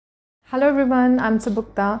Hello everyone, I'm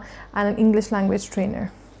Subukta and an English language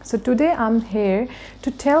trainer. So today I'm here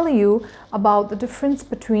to tell you about the difference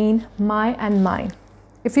between my and mine.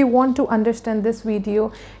 If you want to understand this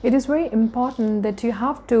video, it is very important that you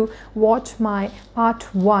have to watch my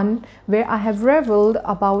part 1 where I have revealed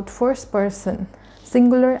about first person,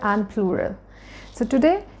 singular and plural. So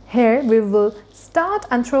today here we will start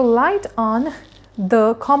and throw light on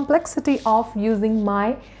the complexity of using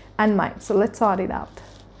my and mine. So let's sort it out.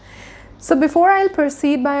 So before I'll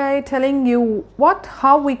proceed by telling you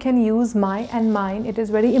how we can use my and mine, it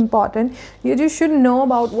is very important. You should know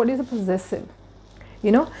about what is a possessive.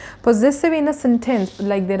 Possessive in a sentence,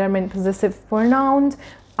 like there are many possessive pronouns.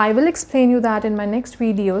 I will explain you that in my next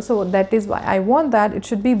video. So that is why I want that it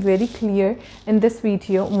should be very clear in this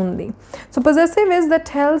video only. So possessive is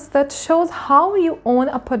that shows how you own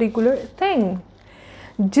a particular thing.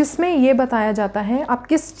 जिसमें ये बताया जाता है आप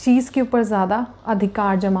किस चीज़ के ऊपर ज़्यादा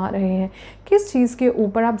अधिकार जमा रहे हैं, किस चीज़ के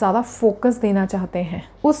ऊपर आप ज़्यादा फोकस देना चाहते हैं,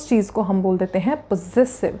 उस चीज़ को हम बोल देते हैं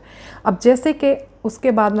पोजेसिव। अब जैसे कि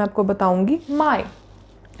उसके बाद मैं आपको बताऊंगी माई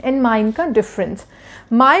एंड माइन का डिफरेंस।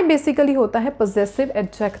 माई बेसिकली होता है possessive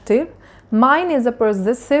adjective, mine is a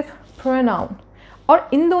possessive pronoun. और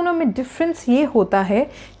इन दोनों में डिफरेंस ये होता है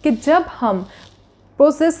कि जब हम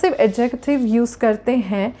possessive adjective use करते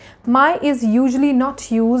हैं, my is usually not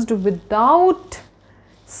used without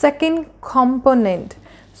second component.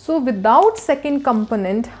 So without second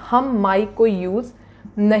component हम my को use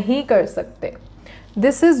नहीं कर सकते.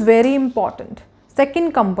 This is very important.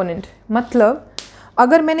 Second component मतलब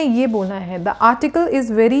अगर मैंने ये बोला है the article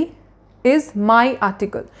is my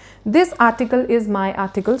article. This article is my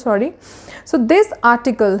article, sorry. So this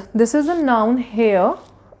article, this is a noun here.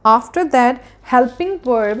 After that helping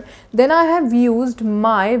verb, then I have used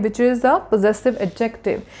my, which is a possessive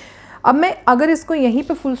adjective. अब मैं अगर इसको यहीं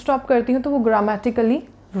पे full stop करती हूँ तो वो grammatically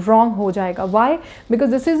wrong हो जाएगा. Why? Because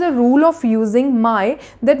this is a rule of using my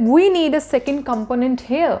that we need a second component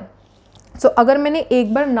here. So अगर मैंने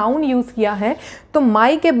एक बार noun use किया है तो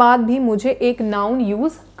my के बाद भी मुझे एक noun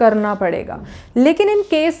use करना पड़ेगा. लेकिन in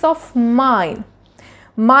case of mine,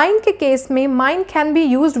 mine के केस में mine can be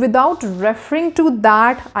used without referring to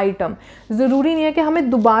that item. ज़रूरी नहीं है कि हमें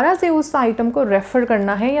दोबारा से उस आइटम को रेफ़र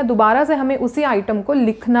करना है या दोबारा से हमें उसी आइटम को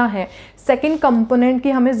लिखना है। सेकंड कंपोनेंट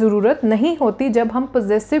की हमें ज़रूरत नहीं होती जब हम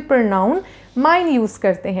पोजेसिव प्रोनाउन माइन यूज़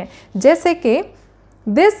करते हैं। जैसे कि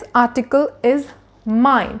दिस आर्टिकल इज़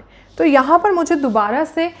माइन, तो यहाँ पर मुझे दोबारा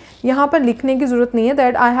से यहाँ पर लिखने की ज़रूरत नहीं है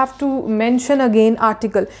that I have to mention again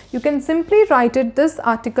article. You can simply write it this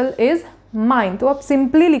article is mine. तो आप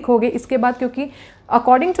सिंपली लिखोगे इसके बाद, क्योंकि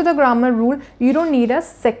according to the grammar rule you don't need a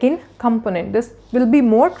second component. This will be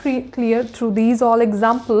more clear through these all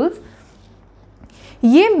examples.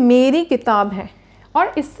 ये मेरी किताब है,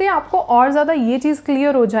 और इससे आपको और ज़्यादा ये चीज़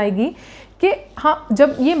क्लियर हो जाएगी कि हाँ,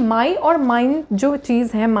 जब ये माई और माइन जो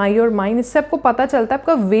चीज़ है, माई और माइन, इससे आपको पता चलता है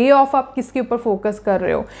आपका वे ऑफ आप किसके ऊपर फोकस कर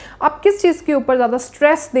रहे हो, आप किस चीज़ के ऊपर ज़्यादा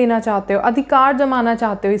स्ट्रेस देना चाहते हो, अधिकार जमाना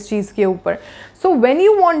चाहते हो इस चीज़ के ऊपर। So when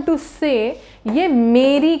you want to से ये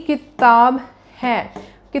मेरी किताब है,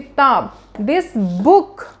 किताब, दिस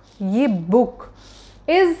बुक, ये बुक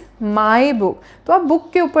इज़ माई बुक, तो आप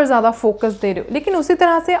बुक के ऊपर ज़्यादा फोकस दे रहे हो। लेकिन उसी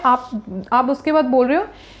तरह से आप उसके बाद बोल रहे हो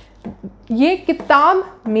ये किताब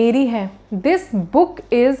मेरी है, दिस बुक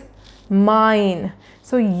इज़ माइन,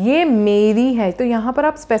 सो ये मेरी है। तो यहाँ पर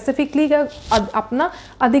आप स्पेसिफिकली अपना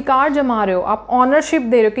अधिकार जमा रहे हो, आप ऑनरशिप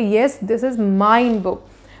दे रहे हो कि yes this is mine book.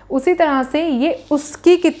 उसी तरह से ये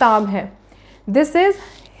उसकी किताब है, this is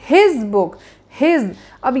his book, his.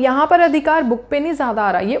 अब यहाँ पर अधिकार बुक पे नहीं ज़्यादा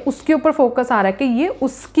आ रहा, ये उसके ऊपर फोकस आ रहा है कि ये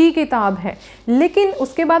उसकी किताब है। लेकिन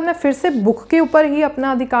उसके बाद मैं फिर से बुक के ऊपर ही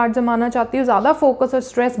अपना अधिकार जमाना चाहती हूँ, ज़्यादा फोकस और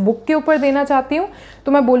स्ट्रेस बुक के ऊपर देना चाहती हूँ,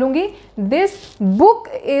 तो मैं बोलूँगी दिस बुक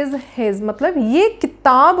इज़ हिज, मतलब ये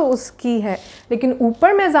किताब उसकी है। लेकिन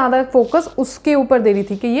ऊपर मैं ज़्यादा फोकस उसके ऊपर दे रही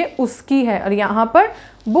थी कि ये उसकी है, और यहाँ पर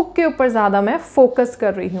बुक के ऊपर ज़्यादा मैं फोकस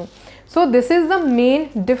कर रही हूँ। So this is the main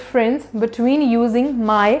difference between using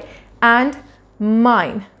my and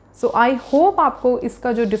mine. So I hope आपको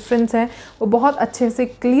इसका जो डिफरेंस है वो बहुत अच्छे से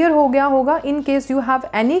क्लियर हो गया होगा। In case you have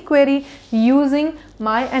any query using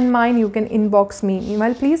my and mine, you can inbox me.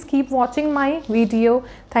 Meanwhile, please keep watching my video.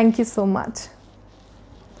 Thank you so much.